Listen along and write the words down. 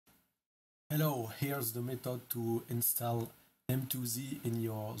Hello, here's the method to install MtoZ in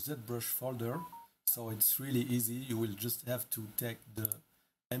your Zbrush folder. So it's really easy. You will just have to take the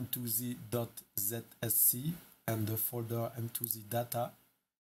MtoZ.zsc and the folder MtoZ data.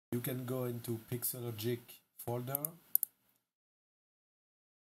 You can go into Pixologic folder,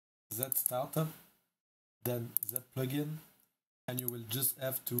 Z startup, then ZpluigIn, and you will just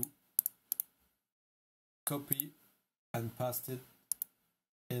have to copy and paste it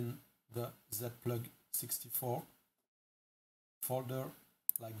in the Zplug64 folder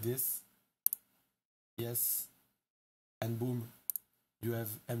like this. Yes, and boom, you have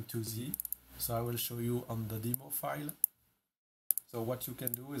MtoZ. So I will show you on the demo file. So what you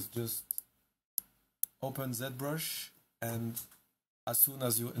can do is just open ZBrush, and as soon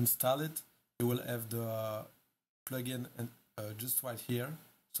as you install it, you will have the plugin and just right here.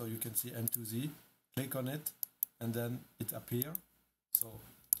 So you can see MtoZ. Click on it, and then it appears. So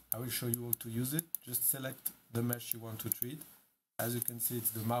I will show you how to use it. Just select the mesh you want to treat. As you can see,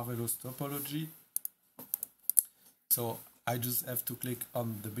 it's the Marvelous topology. So I just have to click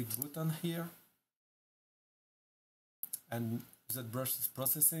on the big button here, and ZBrush is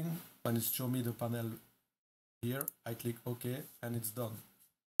processing. When it shows me the panel here, I click OK, and it's done.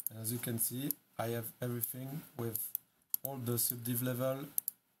 And as you can see, I have everything with all the subdiv level,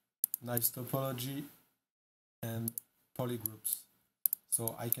 nice topology, and polygroups.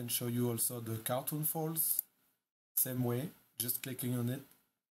 So I can show you also the cartoon folds, same way, just clicking on it,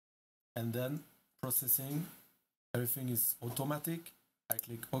 and then processing. Everything is automatic. I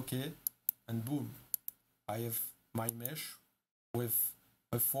click OK, and boom, I have my mesh with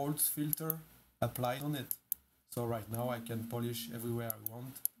a folds filter applied on it. So right now I can polish everywhere I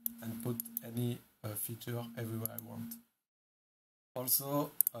want and put any feature everywhere I want.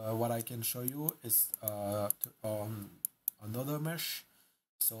 Also, what I can show you is on another mesh.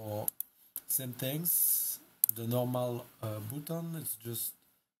 So same things, the normal button, it's just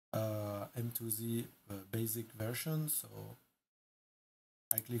MtoZ basic version. So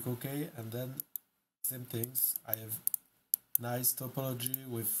I click OK, and then same things. I have nice topology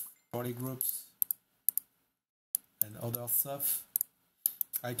with polygroups and other stuff.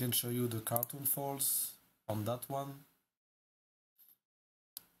 I can show you the cartoon folds on that one.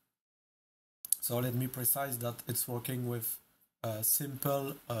 So let me precise that it's working with a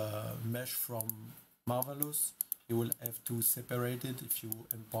simple mesh from Marvelous. You will have to separate it if you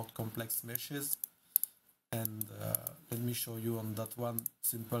import complex meshes. And let me show you on that one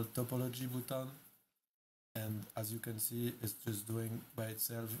simple topology button. And as you can see, it's just doing by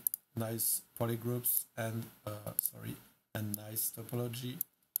itself nice polygroups and nice topology.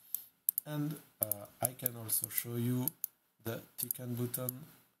 And I can also show you the thicken button,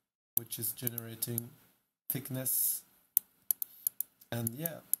 which is generating thickness. And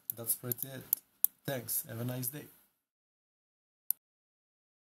yeah, that's pretty it. Thanks. Have a nice day.